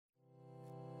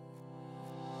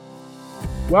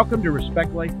Welcome to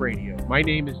Respect Life Radio. My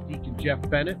name is Deacon Jeff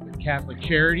Bennett with Catholic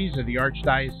Charities of the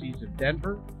Archdiocese of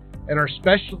Denver, and our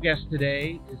special guest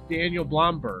today is Daniel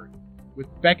Blomberg with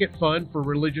Becket Fund for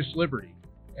Religious Liberty,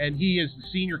 and he is the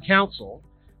senior counsel.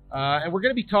 And we're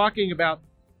going to be talking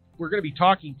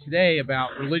today about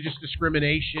religious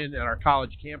discrimination at our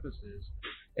college campuses,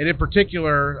 and in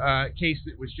particular, a case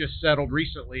that was just settled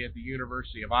recently at the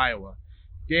University of Iowa.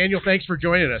 Daniel, thanks for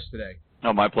joining us today.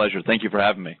 Oh, my pleasure. Thank you for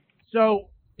having me. So,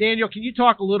 Daniel, can you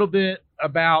talk a little bit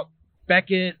about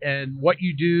Becket and what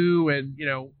you do, and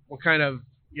what kind of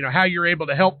how you're able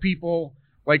to help people,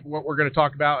 like what we're going to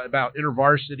talk about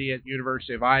InterVarsity at the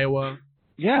University of Iowa?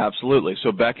 Yeah, absolutely.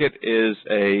 So Becket is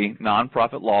a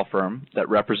nonprofit law firm that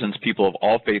represents people of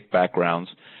all faith backgrounds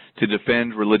to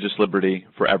defend religious liberty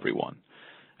for everyone.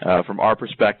 From our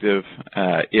perspective,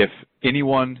 if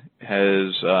anyone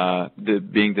has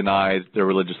being denied their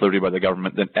religious liberty by the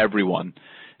government, then everyone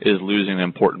is losing an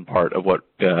important part of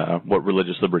what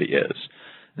religious liberty is.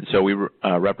 And so we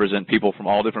represent people from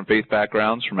all different faith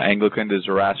backgrounds, from Anglican to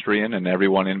Zoroastrian and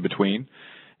everyone in between.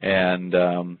 And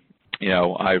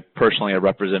I personally have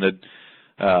represented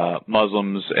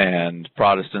Muslims and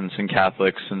Protestants and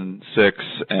Catholics and Sikhs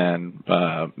and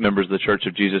members of the Church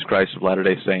of Jesus Christ of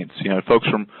Latter-day Saints, folks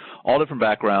from all different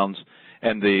backgrounds.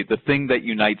 And the thing that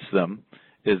unites them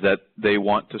is that they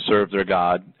want to serve their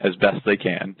God as best they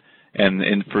can. And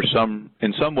in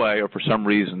some way or for some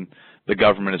reason, the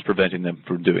government is preventing them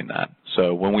from doing that.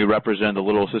 So when we represent the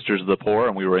Little Sisters of the Poor,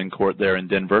 and we were in court there in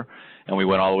Denver, and we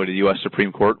went all the way to the U.S.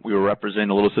 Supreme Court, we were representing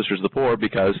the Little Sisters of the Poor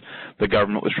because the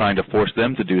government was trying to force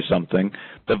them to do something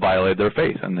that violated their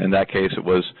faith. And in that case, it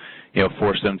was,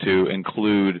 force them to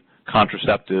include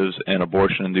contraceptives and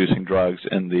abortion-inducing drugs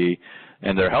in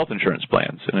their health insurance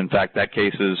plans. And in fact, that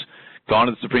case has gone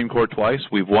to the Supreme Court twice.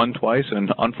 We've won twice,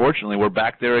 and unfortunately, we're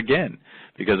back there again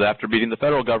because after beating the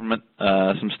federal government,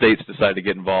 some states decided to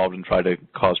get involved and try to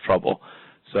cause trouble.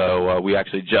 So we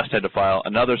actually just had to file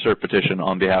another cert petition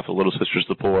on behalf of Little Sisters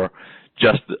of the Poor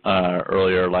just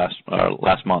earlier last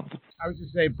month. I was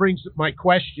just saying, my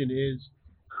question is,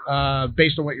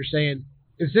 based on what you're saying,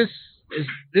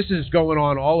 this is going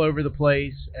on all over the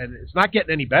place, and it's not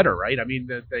getting any better, right? I mean,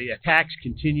 the attacks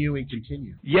continue and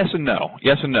continue. Yes and no.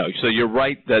 Yes and no. So you're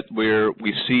right that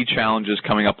we see challenges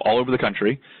coming up all over the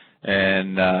country,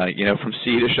 and from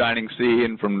sea to shining sea,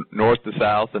 and from north to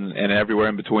south, and everywhere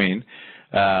in between.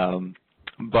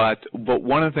 But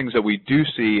one of the things that we do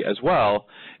see as well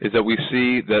is that we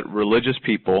see that religious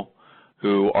people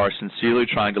who are sincerely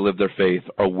trying to live their faith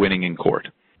are winning in court.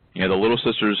 The Little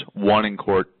Sisters won in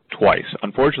court twice.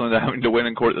 Unfortunately, they're having to win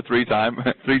in court three times,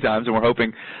 and we're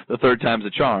hoping the third time's a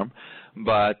charm.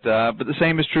 But the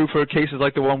same is true for cases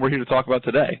like the one we're here to talk about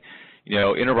today.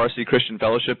 InterVarsity Christian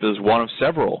Fellowship is one of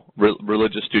several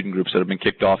religious student groups that have been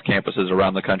kicked off campuses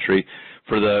around the country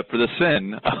for the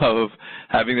sin of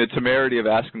having the temerity of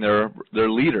asking their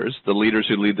leaders, the leaders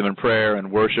who lead them in prayer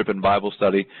and worship and Bible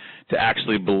study, to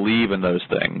actually believe in those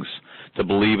things, to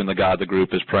believe in the God the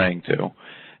group is praying to.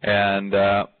 And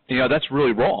that's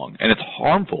really wrong, and it's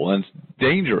harmful, and it's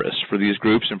dangerous for these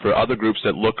groups and for other groups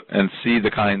that look and see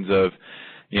the kinds of,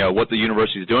 what the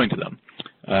university is doing to them.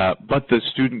 But the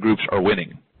student groups are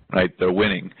winning, right? They're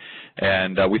winning,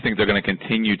 and we think they're going to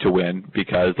continue to win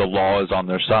because the law is on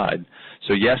their side.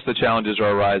 So yes, the challenges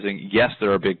are arising. Yes,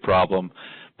 they're a big problem,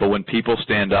 but when people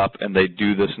stand up and they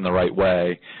do this in the right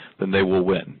way, then they will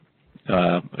win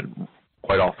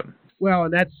quite often. Well,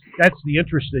 and that's the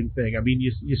interesting thing. I mean,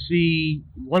 you see,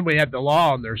 one way have the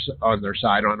law on their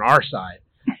side, on our side,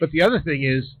 but the other thing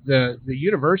is the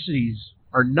universities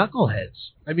are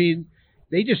knuckleheads. I mean,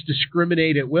 they just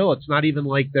discriminate at will. It's not even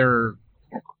like they're,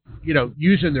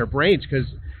 using their brains, because,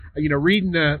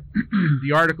 reading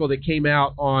the article that came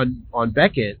out on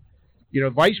Becket,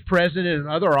 vice president and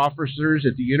other officers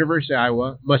at the University of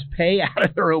Iowa must pay out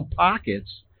of their own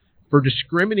pockets for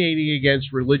discriminating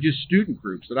against religious student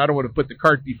groups. And I don't want to put the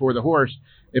cart before the horse,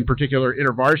 in particular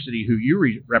InterVarsity, who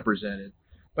you represented.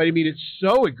 But, I mean, it's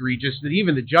so egregious that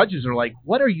even the judges are like,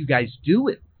 what are you guys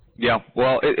doing? Yeah,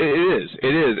 well, it is.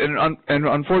 And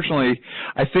unfortunately,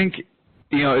 I think,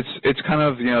 it's kind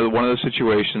of, one of those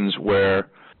situations where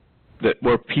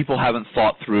people haven't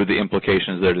thought through the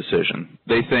implications of their decision.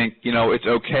 They think, it's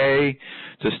okay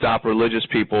to stop religious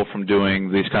people from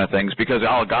doing these kind of things because,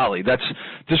 oh, golly, that's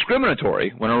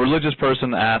discriminatory when a religious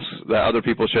person asks that other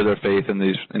people share their faith in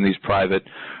these private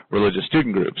religious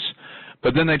student groups.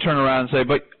 But then they turn around and say,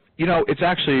 but, it's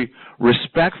actually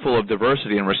respectful of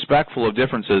diversity and respectful of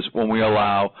differences when we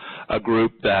allow a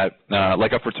group that,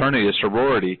 like a fraternity, a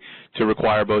sorority, to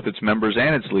require both its members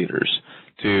and its leaders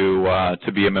to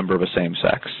to be a member of a same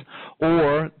sex,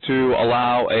 or to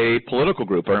allow a political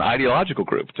group or an ideological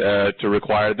group to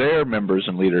require their members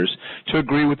and leaders to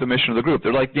agree with the mission of the group.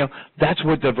 They're like, that's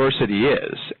what diversity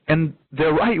is. And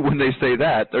they're right when they say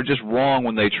that. They're just wrong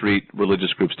when they treat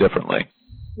religious groups differently.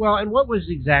 Well, and what was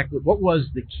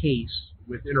the case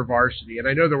with InterVarsity? And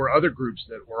I know there were other groups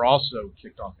that were also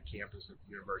kicked off the campus at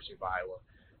the University of Iowa.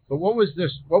 But what was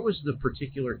the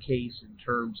particular case in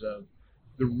terms of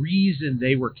the reason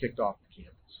they were kicked off the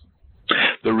campus?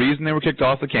 The reason they were kicked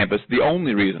off the campus, the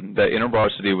only reason that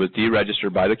InterVarsity was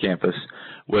deregistered by the campus,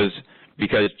 was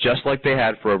because just like they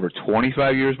had for over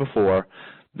 25 years before,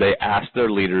 they asked their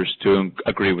leaders to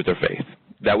agree with their faith.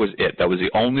 That was it. That was the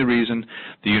only reason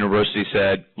the university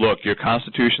said, look, your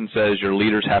Constitution says your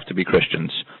leaders have to be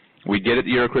Christians. We get it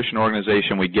that you're a Christian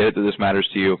organization. We get it that this matters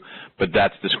to you, but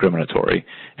that's discriminatory,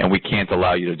 and we can't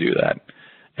allow you to do that.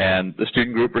 And the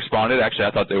student group responded. Actually,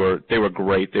 I thought they were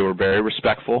great. They were very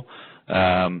respectful,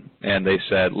 and they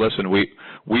said, listen,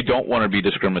 we don't want to be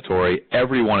discriminatory.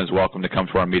 Everyone is welcome to come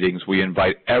to our meetings. We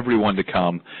invite everyone to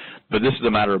come, but this is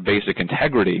a matter of basic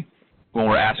integrity when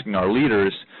we're asking our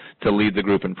leaders to lead the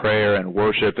group in prayer and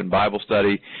worship and Bible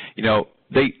study.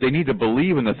 They need to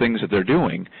believe in the things that they're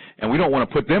doing, and we don't want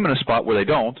to put them in a spot where they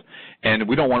don't, and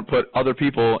we don't want to put other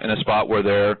people in a spot where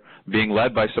they're being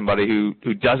led by somebody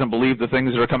who doesn't believe the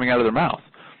things that are coming out of their mouth.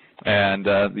 And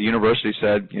the university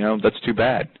said, that's too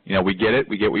bad. We get it.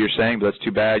 We get what you're saying, but that's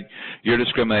too bad. You're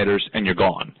discriminators, and you're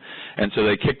gone. And so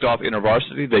they kicked off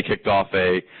InterVarsity. They kicked off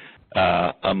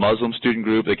a Muslim student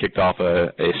group. They kicked off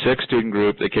a Sikh student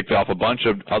group. They kicked off a bunch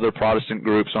of other Protestant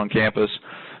groups on campus,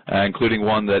 including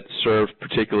one that served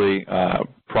particularly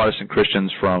Protestant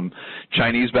Christians from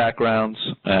Chinese backgrounds.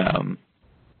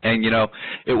 And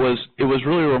it was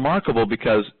really remarkable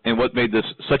because, and what made this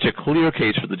such a clear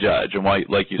case for the judge, and why,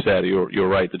 like you said, you're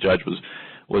right, the judge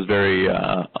was very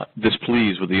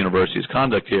displeased with the university's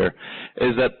conduct here,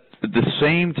 is that at the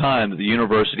same time that the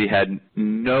university had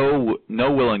no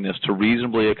willingness to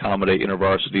reasonably accommodate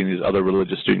InterVarsity and these other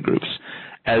religious student groups,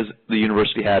 as the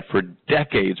university had for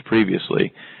decades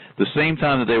previously, the same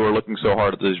time that they were looking so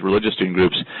hard at these religious student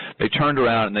groups, they turned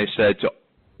around and they said to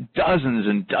dozens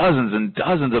and dozens and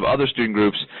dozens of other student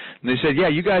groups, and they said, yeah,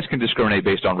 you guys can discriminate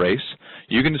based on race,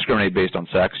 you can discriminate based on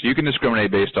sex, you can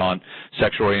discriminate based on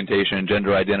sexual orientation and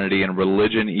gender identity and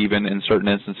religion, even in certain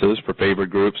instances for favored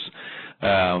groups,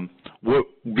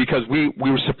 because we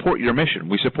support your mission.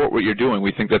 We support what you're doing.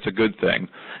 We think that's a good thing.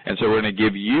 And so we're going to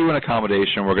give you an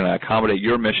accommodation. We're going to accommodate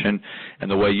your mission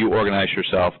and the way you organize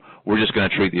yourself. We're just going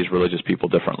to treat these religious people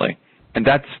differently. And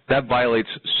that violates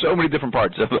so many different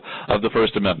parts of the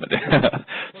First Amendment.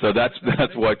 So that's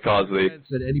what caused the...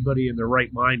 That anybody in their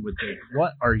right mind would think,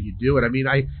 what are you doing? I mean,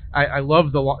 I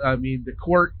love the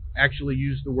court actually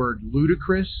used the word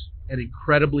ludicrous and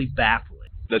incredibly baffling.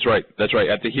 That's right.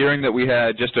 At the hearing that we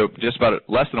had just about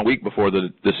less than a week before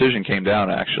the decision came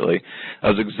down, actually, that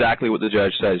was exactly what the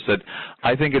judge said. He said,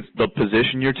 I think it's the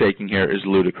position you're taking here is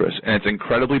ludicrous, and it's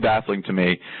incredibly baffling to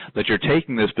me that you're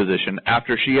taking this position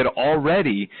after she had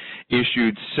already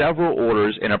issued several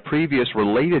orders in a previous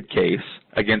related case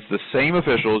against the same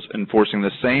officials enforcing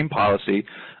the same policy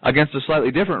against a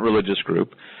slightly different religious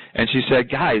group. And she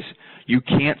said, guys, you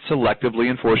can't selectively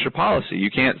enforce your policy.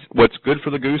 You can't. What's good for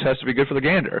the goose has to be good for the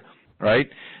gander, right?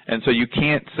 And so you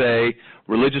can't say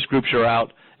religious groups are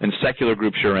out and secular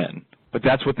groups are in. But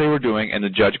that's what they were doing, and the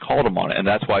judge called them on it, and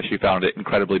that's why she found it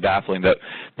incredibly baffling that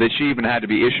she even had to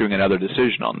be issuing another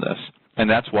decision on this. And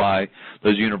that's why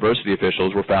those university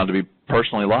officials were found to be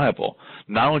personally liable.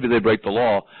 Not only did they break the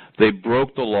law, they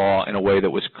broke the law in a way that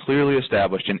was clearly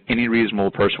established, and any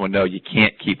reasonable person would know you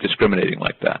can't keep discriminating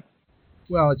like that.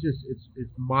 Well, it's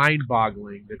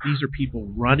mind-boggling that these are people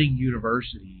running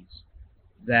universities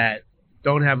that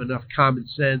don't have enough common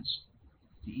sense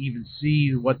to even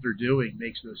see what they're doing.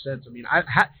 Makes no sense. I mean,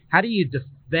 how do you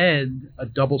defend a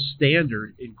double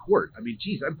standard in court? I mean,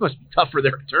 geez, that must be tough for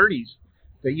their attorneys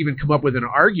to even come up with an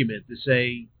argument to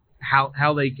say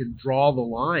how they can draw the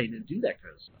line and do that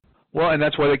kind of stuff. Well, and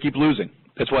that's why they keep losing.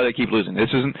 This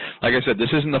isn't, like I said,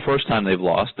 this isn't the first time they've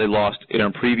lost. They lost in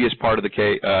a previous part of the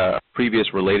case,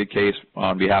 previous related case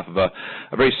on behalf of a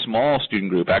very small student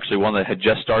group, actually one that had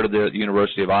just started there at the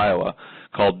University of Iowa,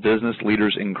 called Business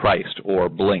Leaders in Christ, or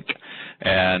BLINK.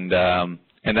 And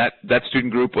that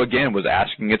student group, again, was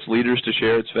asking its leaders to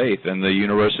share its faith. And the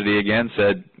university, again,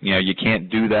 said, you can't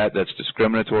do that. That's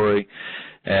discriminatory,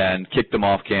 and kicked them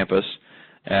off campus.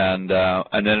 And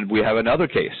then we have another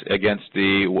case against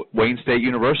the Wayne State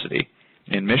University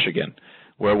in Michigan,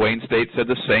 where Wayne State said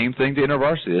the same thing to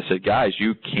InterVarsity. They said, guys,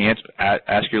 you can't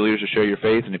ask your leaders to share your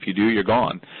faith, and if you do, you're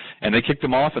gone. And they kicked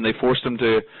them off, and they forced them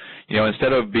to,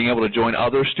 instead of being able to join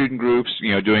other student groups,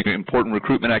 doing important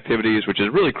recruitment activities, which is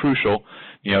really crucial,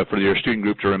 for your student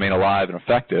group to remain alive and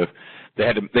effective,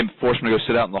 they forced them to go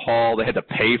sit out in the hall. They had to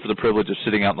pay for the privilege of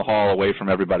sitting out in the hall away from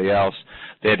everybody else.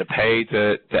 They had to pay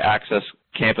to access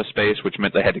campus space, which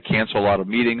meant they had to cancel a lot of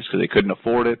meetings because they couldn't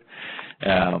afford it.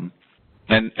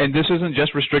 And this isn't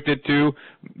just restricted to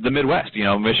the Midwest,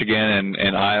 Michigan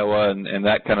and Iowa and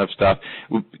that kind of stuff.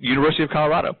 University of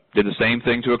Colorado did the same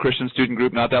thing to a Christian student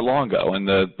group not that long ago, and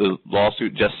the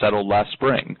lawsuit just settled last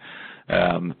spring.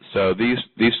 So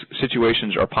these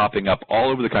situations are popping up all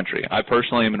over the country. I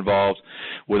personally am involved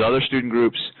with other student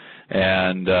groups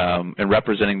and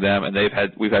representing them, and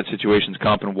we've had situations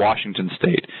come up in Washington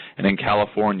State and in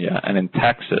California and in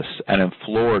Texas and in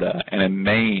Florida and in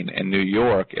Maine and New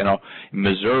York and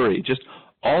Missouri, just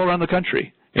all around the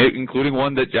country, including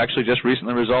one that actually just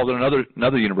recently resolved in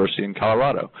another university in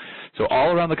Colorado. So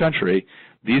all around the country,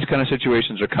 these kind of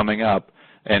situations are coming up.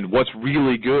 And what's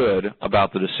really good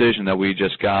about the decision that we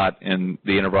just got in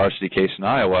the InterVarsity case in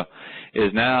Iowa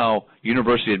is now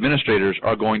university administrators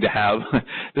are going to have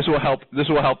this will help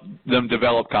them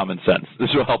develop common sense. This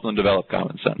will help them develop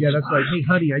common sense. Yeah, that's like, hey,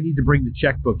 honey, I need to bring the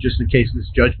checkbook just in case this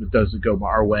judgment doesn't go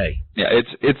our way. Yeah,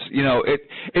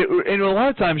 and a lot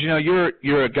of times,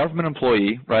 you're a government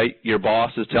employee, right? Your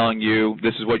boss is telling you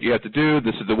this is what you have to do,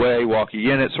 this is the way, walk you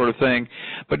in it, sort of thing.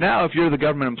 But now, if you're the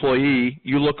government employee,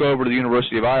 you look over to the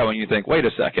University of Iowa and you think, wait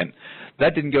a second,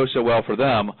 that didn't go so well for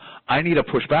them. I need to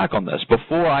push back on this.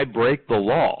 Before I break the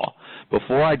law,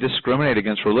 before I discriminate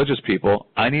against religious people,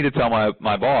 I need to tell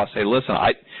my boss, hey, listen,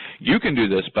 you can do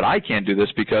this, but I can't do this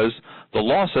because the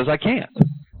law says I can't.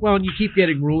 Well, and you keep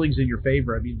getting rulings in your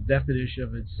favor. I mean, the definition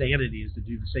of insanity is to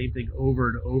do the same thing over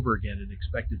and over again and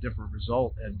expect a different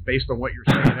result. And based on what you're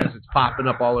saying, as it's popping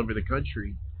up all over the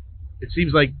country, it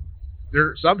seems like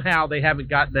somehow they haven't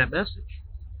gotten that message.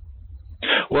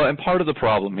 Well, and part of the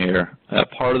problem here, is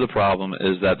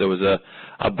that there was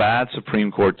a bad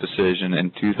Supreme Court decision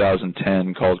in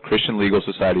 2010 called Christian Legal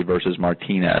Society versus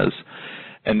Martinez.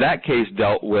 And that case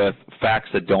dealt with facts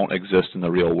that don't exist in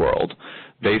the real world.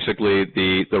 Basically,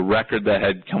 the record that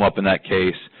had come up in that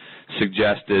case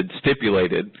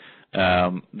stipulated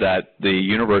that the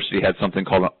university had something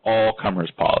called an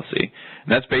all-comers policy.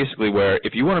 And that's basically where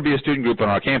if you want to be a student group on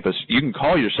our campus, you can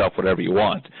call yourself whatever you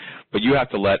want, but you have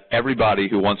to let everybody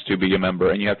who wants to be a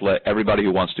member, and you have to let everybody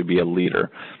who wants to be a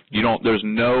leader. There's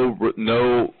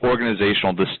no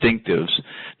organizational distinctives,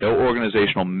 no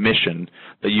organizational mission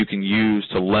that you can use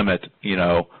to limit,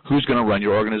 who's going to run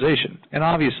your organization. And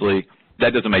obviously,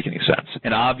 that doesn't make any sense.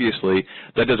 And obviously,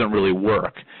 that doesn't really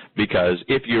work, because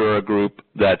if you're a group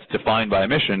that's defined by a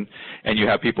mission and you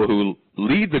have people who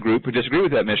lead the group who disagree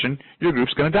with that mission, your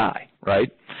group's going to die,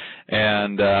 right?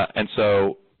 And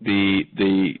so the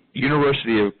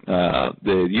university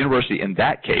in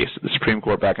that case, the Supreme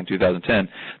Court back in 2010,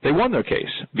 they won their case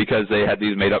because they had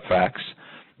these made-up facts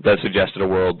that suggested a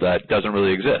world that doesn't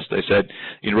really exist. They said,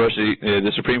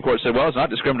 the Supreme Court said, well, it's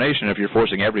not discrimination if you're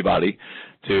forcing everybody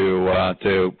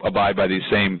to abide by these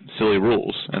same silly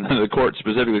rules. And then the court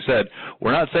specifically said,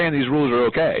 we're not saying these rules are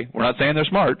okay. We're not saying they're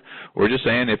smart. We're just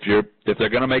saying if they're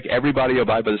going to make everybody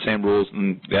abide by the same rules,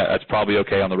 that's probably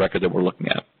okay on the record that we're looking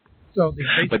at. So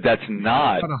but that's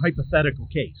not on a hypothetical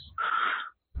case.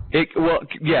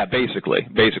 Basically.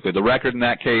 The record in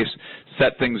that case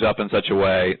set things up in such a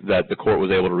way that the court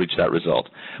was able to reach that result.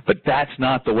 But that's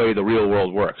not the way the real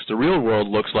world works. The real world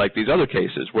looks like these other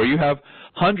cases where you have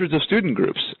hundreds of student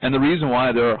groups. And the reason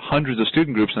why there are hundreds of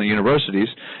student groups in the universities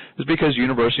is because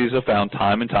universities have found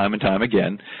time and time and time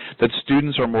again that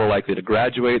students are more likely to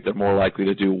graduate, they're more likely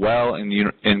to do well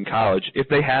in college if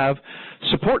they have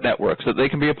support networks that they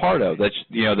can be a part of, that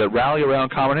rally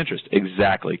around common interest.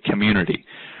 Exactly, community.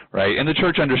 Right? And the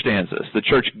church understands this. The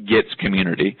church gets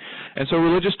community. And so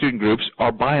religious student groups are,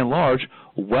 by and large,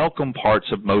 welcome parts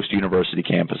of most university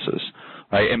campuses.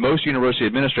 Right? And most university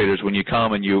administrators, when you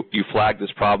come and you flag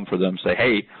this problem for them, say,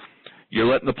 hey, you're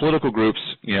letting the political groups,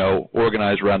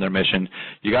 organize around their mission.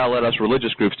 You got to let us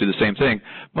religious groups do the same thing.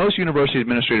 Most university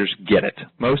administrators get it.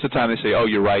 Most of the time they say, oh,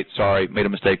 you're right, sorry, made a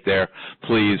mistake there.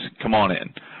 Please, come on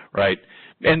in. Right?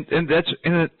 And that's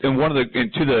in one of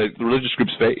to the religious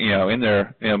groups, in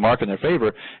their mark in their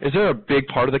favor, is they're a big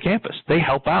part of the campus. They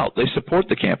help out. They support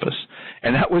the campus,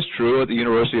 and that was true at the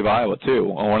University of Iowa too.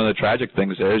 One of the tragic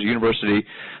things there is university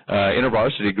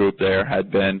InterVarsity group there had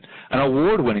been an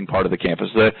award-winning part of the campus.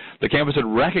 The campus had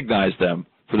recognized them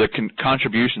for the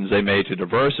contributions they made to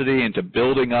diversity and to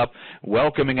building up,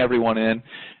 welcoming everyone in,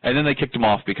 and then they kicked them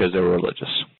off because they were religious.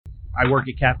 I work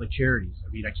at Catholic Charities.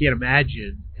 I mean, I can't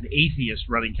imagine an atheist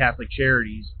running Catholic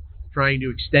Charities trying to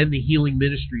extend the healing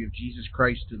ministry of Jesus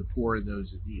Christ to the poor and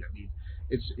those in need. I mean,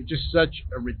 it's just such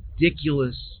a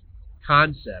ridiculous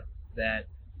concept that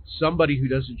somebody who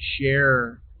doesn't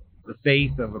share the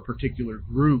faith of a particular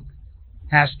group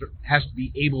has to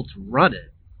be able to run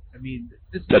it. I mean,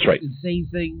 this is That's right. an insane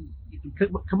thing you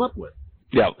can come up with.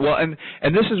 Yeah, well, and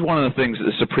this is one of the things that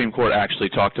the Supreme Court actually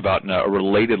talked about in a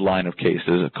related line of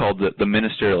cases called the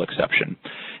ministerial exception.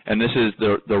 And this is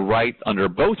the right under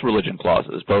both religion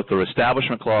clauses, both the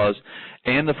Establishment Clause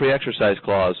and the Free Exercise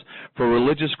Clause, for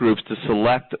religious groups to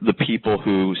select the people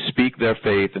who speak their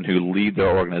faith and who lead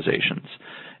their organizations.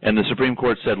 And the Supreme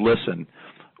Court said, listen,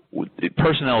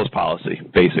 personnel is policy,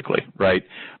 basically, right?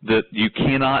 That you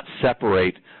cannot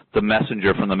separate the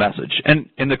messenger from the message. And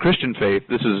in the Christian faith,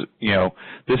 this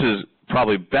is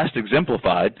probably best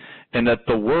exemplified in that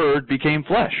the Word became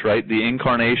flesh, right? The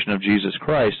incarnation of Jesus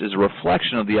Christ is a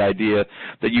reflection of the idea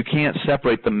that you can't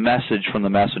separate the message from the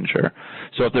messenger.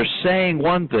 So if they're saying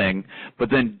one thing but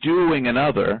then doing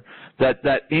another,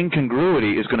 that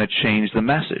incongruity is going to change the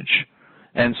message.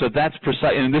 And so that's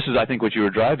precise, and this is, I think, what you were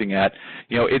driving at.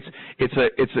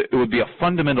 It would be a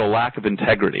fundamental lack of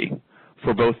integrity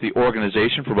for both the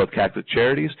organization, for both Catholic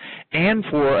Charities, and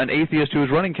for an atheist who is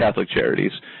running Catholic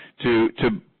Charities to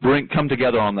come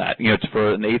together on that.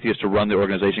 For an atheist to run the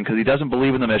organization because he doesn't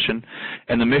believe in the mission,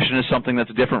 and the mission is something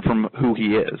that's different from who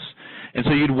he is. And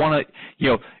so you'd want to,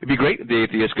 it'd be great if the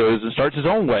atheist goes and starts his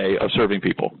own way of serving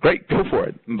people. Great, go for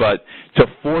it. But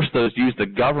to use the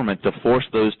government to force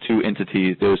those two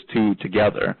entities, those two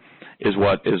together, is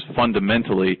what is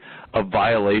fundamentally a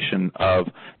violation of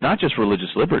not just religious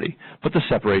liberty, but the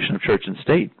separation of church and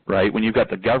state, right? When you've got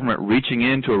the government reaching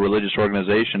into a religious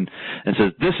organization and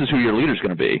says, this is who your leader's going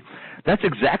to be, that's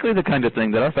exactly the kind of thing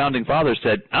that our founding fathers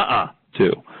said, to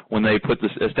when they put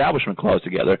this Establishment Clause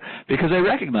together, because they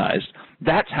recognized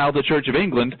that's how the Church of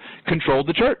England controlled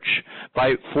the church,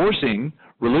 by forcing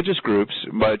religious groups,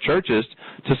 by churches,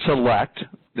 to select,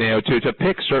 to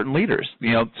pick certain leaders.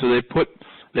 So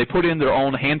they put in their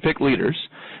own hand-picked leaders,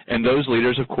 and those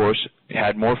leaders, of course,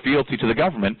 had more fealty to the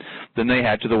government than they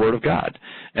had to the Word of God.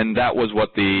 And that was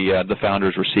what the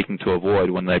founders were seeking to avoid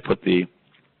when they put the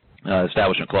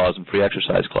Establishment Clause and Free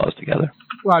Exercise Clause together.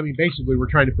 Well, I mean, basically, we're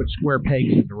trying to put square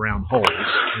pegs into round holes,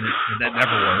 and that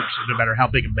never works, no matter how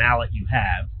big a mallet you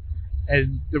have.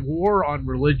 And the war on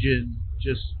religion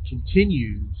just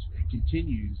continues and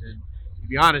continues. And to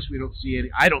be honest,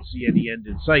 I don't see any end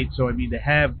in sight. So, I mean, to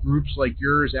have groups like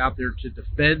yours out there to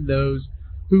defend those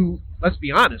who, let's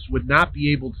be honest, would not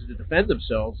be able to defend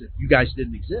themselves if you guys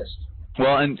didn't exist.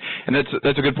 Well, and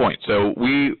that's a good point. So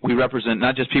we represent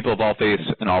not just people of all faiths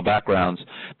and all backgrounds,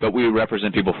 but we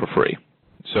represent people for free.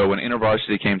 So when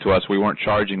InterVarsity came to us, we weren't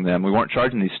charging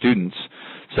these students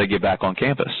to get back on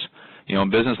campus.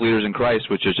 Business Leaders in Christ,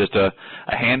 which is just a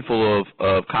handful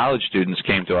of college students,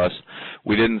 came to us.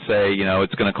 We didn't say,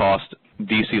 it's going to cost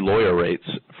D.C. lawyer rates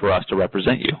for us to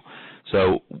represent you.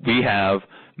 So we have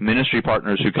ministry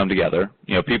partners who come together,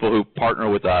 people who partner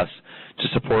with us to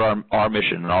support our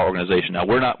mission and our organization. Now,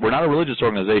 we're not a religious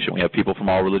organization. We have people from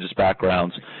all religious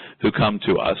backgrounds who come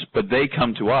to us, but they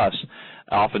come to us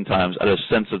oftentimes out of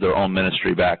a sense of their own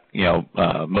ministry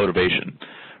motivation,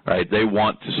 right? They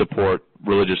want to support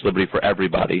religious liberty for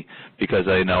everybody because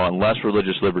they know unless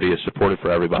religious liberty is supported for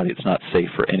everybody, it's not safe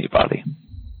for anybody.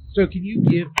 So can you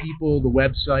give people the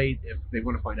website if they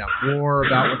want to find out more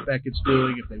about what Beckett's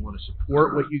doing, if they want to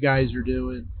support what you guys are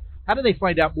doing? How do they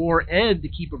find out more and to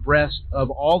keep abreast of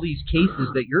all these cases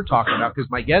that you're talking about? Because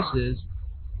my guess is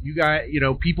you guys,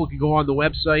 people can go on the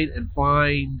website and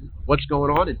find what's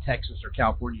going on in Texas or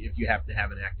California if you happen to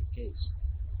have an active case.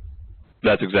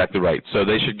 That's exactly right. So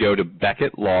they should go to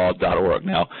BeckettLaw.org.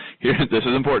 Now, here, this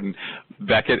is important.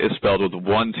 Beckett is spelled with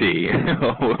one T.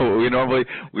 we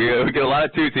get a lot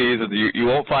of two T's, and you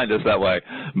won't find us that way.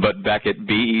 But Beckett,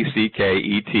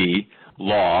 BECKET,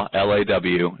 law,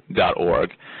 LAW.org,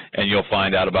 and you'll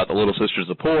find out about the Little Sisters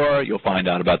of the Poor. You'll find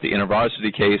out about the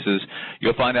InterVarsity cases.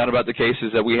 You'll find out about the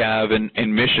cases that we have in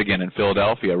Michigan and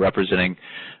Philadelphia representing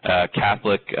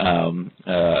Catholic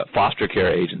foster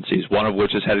care agencies, one of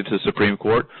which is headed to the Supreme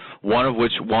Court, one of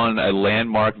which won a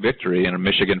landmark victory in a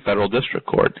Michigan federal district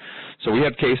court. So we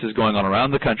have cases going on around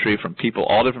the country from people,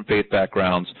 all different faith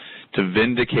backgrounds, to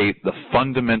vindicate the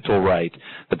fundamental right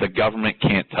that the government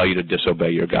can't tell you to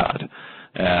disobey your God.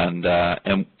 And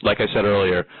like I said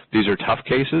earlier, these are tough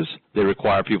cases. They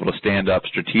require people to stand up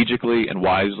strategically and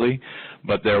wisely,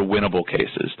 but they're winnable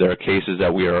cases. They're cases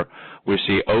that we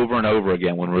see over and over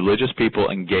again when religious people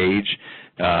engage,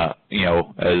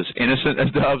 as innocent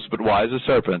as doves but wise as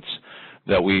serpents,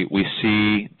 that we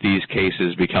see these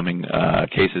cases becoming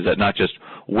cases that not just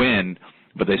win,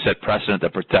 but they set precedent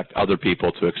that protect other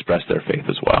people to express their faith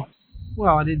as well.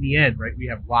 Well, and in the end, right, we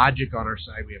have logic on our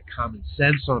side, we have common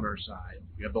sense on our side,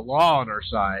 we have the law on our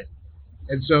side,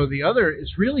 and so the other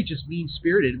is really just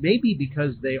mean-spirited. It may be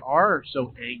because they are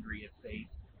so angry at faith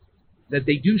that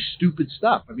they do stupid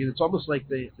stuff. I mean, it's almost like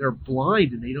they're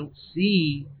blind and they don't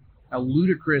see how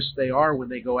ludicrous they are when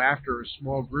they go after a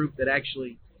small group that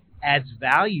actually adds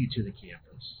value to the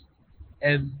campus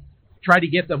and try to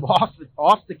get them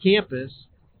off the campus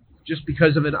just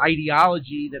because of an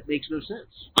ideology that makes no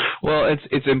sense. Well,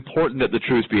 it's important that the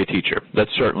truth be a teacher. That's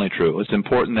certainly true. It's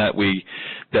important that we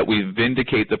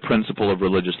vindicate the principle of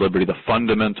religious liberty, the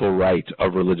fundamental right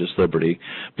of religious liberty,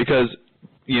 because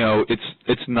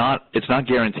it's not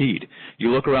guaranteed.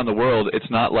 You look around the world, it's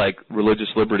not like religious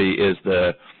liberty is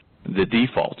the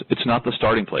default. It's not the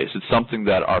starting place. It's something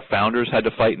that our founders had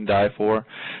to fight and die for.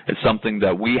 It's something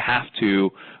that we have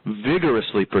to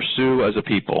vigorously pursue as a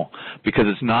people because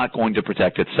it's not going to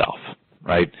protect itself,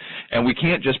 right? And we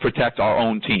can't just protect our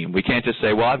own team. We can't just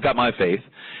say, well, I've got my faith,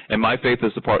 and my faith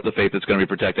is the part of the faith that's going to be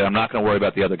protected. I'm not going to worry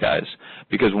about the other guys.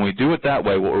 Because when we do it that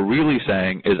way, what we're really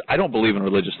saying is, I don't believe in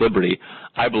religious liberty.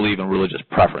 I believe in religious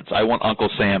preference. I want Uncle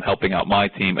Sam helping out my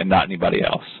team and not anybody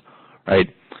else, right?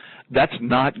 That's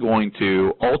not going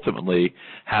to ultimately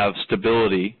have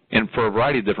stability, and for a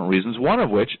variety of different reasons, one of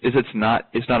which is it's not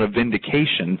a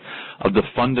vindication of the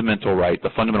fundamental right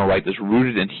that's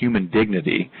rooted in human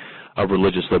dignity of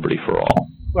religious liberty for all.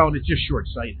 Well, and it's just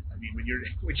short-sighted. I mean,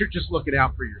 when you're just looking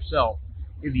out for yourself,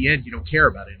 in the end, you don't care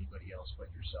about anybody else but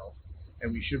yourself.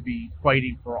 And we should be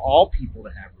fighting for all people to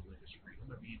have religious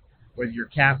freedom. I mean, whether you're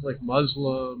Catholic,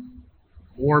 Muslim,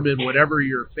 Mormon, whatever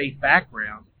your faith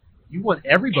background, you want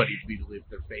everybody to be able to live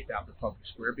their faith out in the public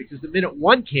square, because the minute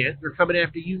one can't, they're coming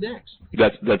after you next.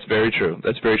 That's very true.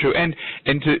 That's very true. And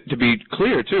to be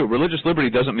clear, too, religious liberty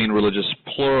doesn't mean religious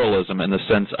pluralism in the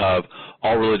sense of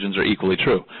all religions are equally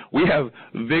true. We have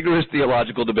vigorous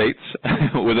theological debates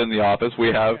within the office. We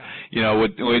have,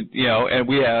 and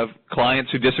we have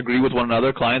clients who disagree with one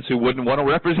another, clients who wouldn't want to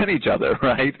represent each other,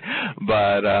 right?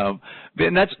 But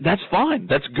and that's fine.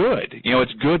 That's good.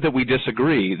 It's good that we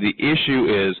disagree. The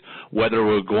issue is whether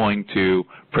we're going to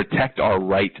protect our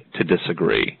right to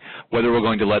disagree, whether we're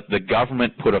going to let the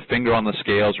government put a finger on the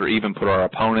scales or even put our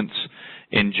opponents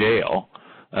in jail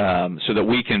so that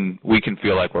we can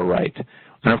feel like we're right.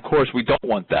 And, of course, we don't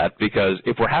want that, because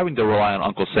if we're having to rely on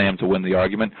Uncle Sam to win the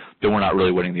argument, then we're not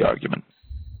really winning the argument.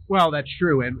 Well, that's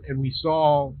true, and we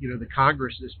saw, the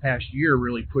Congress this past year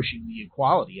really pushing the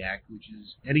Equality Act, which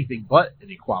is anything but an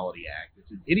Equality Act.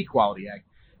 It's an Inequality Act,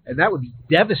 and that would be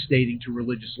devastating to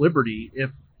religious liberty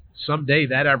if someday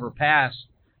that ever passed.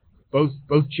 Both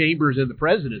chambers and the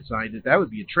president signed it. That would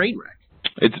be a train wreck.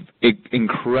 It's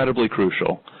incredibly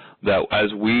crucial that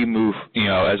as we move,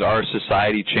 as our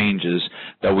society changes,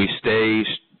 that we stay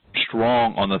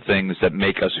strong on the things that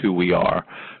make us who we are.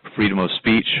 Freedom of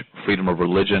speech, freedom of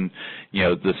religion,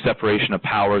 the separation of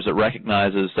powers that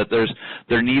recognizes that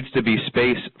there needs to be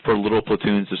space for little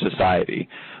platoons of society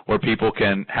where people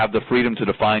can have the freedom to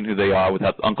define who they are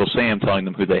without Uncle Sam telling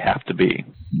them who they have to be.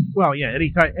 Well, yeah,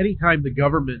 anytime the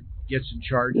government gets in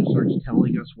charge and starts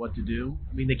telling us what to do,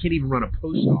 I mean, they can't even run a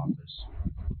post office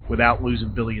without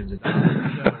losing billions of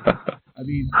dollars. So, I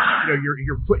mean,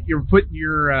 you're putting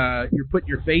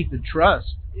your faith and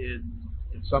trust in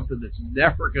something that's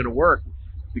never going to work.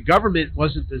 The government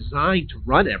wasn't designed to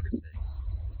run everything.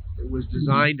 It was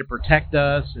designed to protect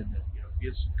us and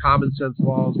give some common sense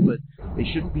laws, but they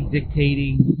shouldn't be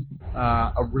dictating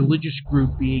a religious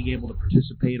group being able to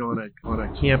participate on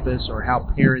a campus, or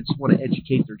how parents want to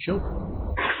educate their children.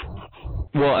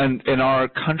 Well, and our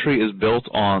country is built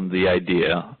on the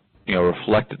idea,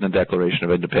 reflected in the Declaration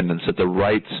of Independence, that the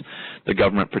rights the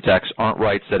government protects aren't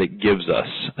rights that it gives us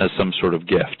as some sort of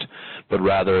gift, but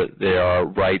rather they are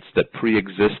rights that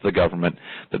pre-exist the government,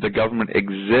 that the government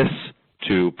exists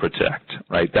to protect,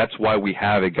 right? That's why we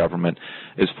have a government,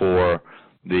 is for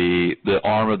the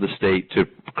arm of the state to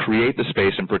create the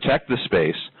space and protect the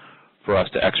space for us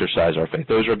to exercise our faith.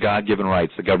 Those are God-given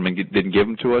rights. The government didn't give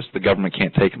them to us. The government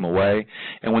can't take them away.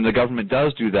 And when the government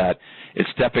does do that, it's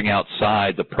stepping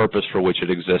outside the purpose for which it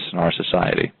exists in our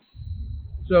society.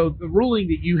 So the ruling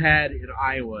that you had in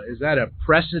Iowa, is that a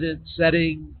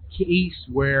precedent-setting case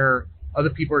where Other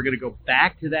people are going to go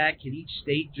back to that. Can each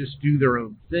state just do their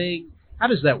own thing? How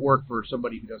does that work for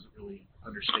somebody who doesn't really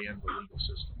understand the legal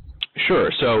system? Sure.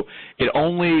 So it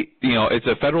only, it's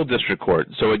a federal district court,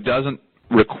 so it doesn't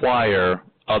require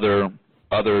other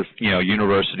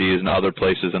universities and other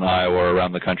places in Iowa or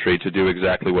around the country to do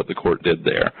exactly what the court did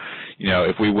there.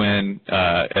 If we win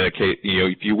at a case,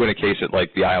 if you win a case at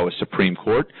like the Iowa Supreme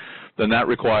Court, then that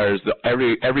requires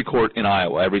every court in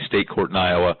Iowa, every state court in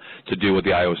Iowa, to do what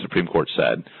the Iowa Supreme Court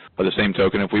said. By the same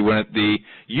token, if we win at the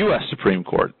U.S. Supreme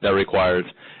Court, that requires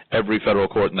every federal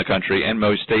court in the country and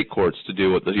most state courts to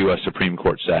do what the U.S. Supreme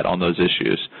Court said on those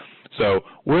issues. So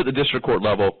we're at the district court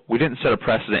level. We didn't set a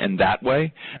precedent in that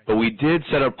way, but we did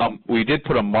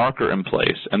put a marker in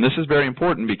place, and this is very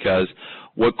important because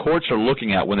what courts are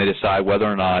looking at when they decide whether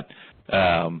or not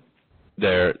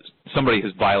somebody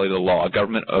has violated the law, a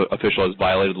government official has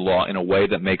violated the law in a way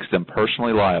that makes them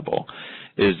personally liable,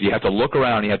 is you have to look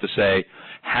around and you have to say,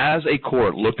 has a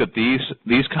court looked at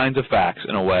these kinds of facts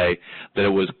in a way that it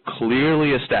was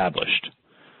clearly established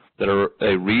that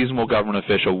a reasonable government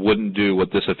official wouldn't do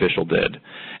what this official did?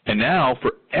 And now,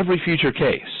 for every future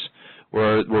case,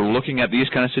 we're looking at these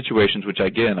kind of situations, which,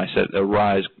 again, I said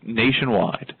arise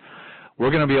nationwide.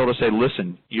 We're going to be able to say,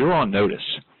 listen, you're on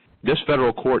notice. This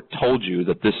federal court told you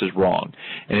that this is wrong.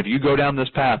 And if you go down this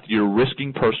path, you're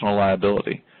risking personal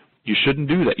liability. You shouldn't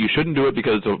do that. You shouldn't do it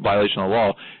because it's a violation of the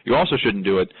law. You also shouldn't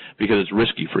do it because it's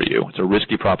risky for you. It's a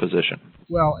risky proposition.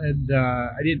 Well, and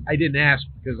I didn't ask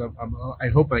because I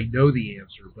hope I know the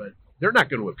answer, but they're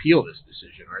not going to appeal this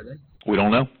decision, are they? We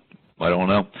don't know. I don't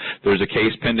know. There's a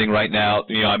case pending right now.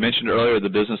 I mentioned earlier the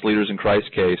Business Leaders in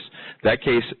Christ case. That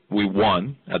case we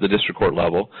won at the district court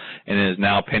level, and it is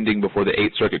now pending before the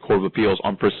Eighth Circuit Court of Appeals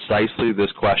on precisely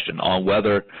this question, on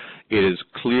whether it is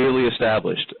clearly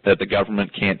established that the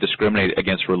government can't discriminate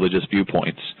against religious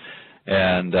viewpoints.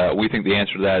 And we think the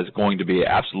answer to that is going to be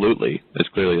absolutely. It's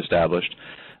clearly established.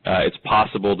 It's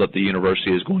possible that the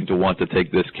university is going to want to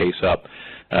take this case up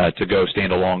to go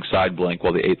stand alongside Blink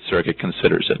while the Eighth Circuit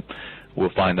considers it.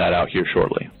 We'll find that out here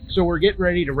shortly. So we're getting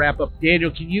ready to wrap up.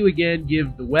 Daniel, can you again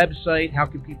give the website? How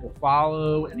can people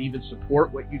follow and even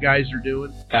support what you guys are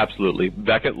doing? Absolutely.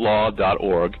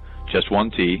 BeckettLaw.org, just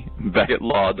one T,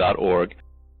 BeckettLaw.org.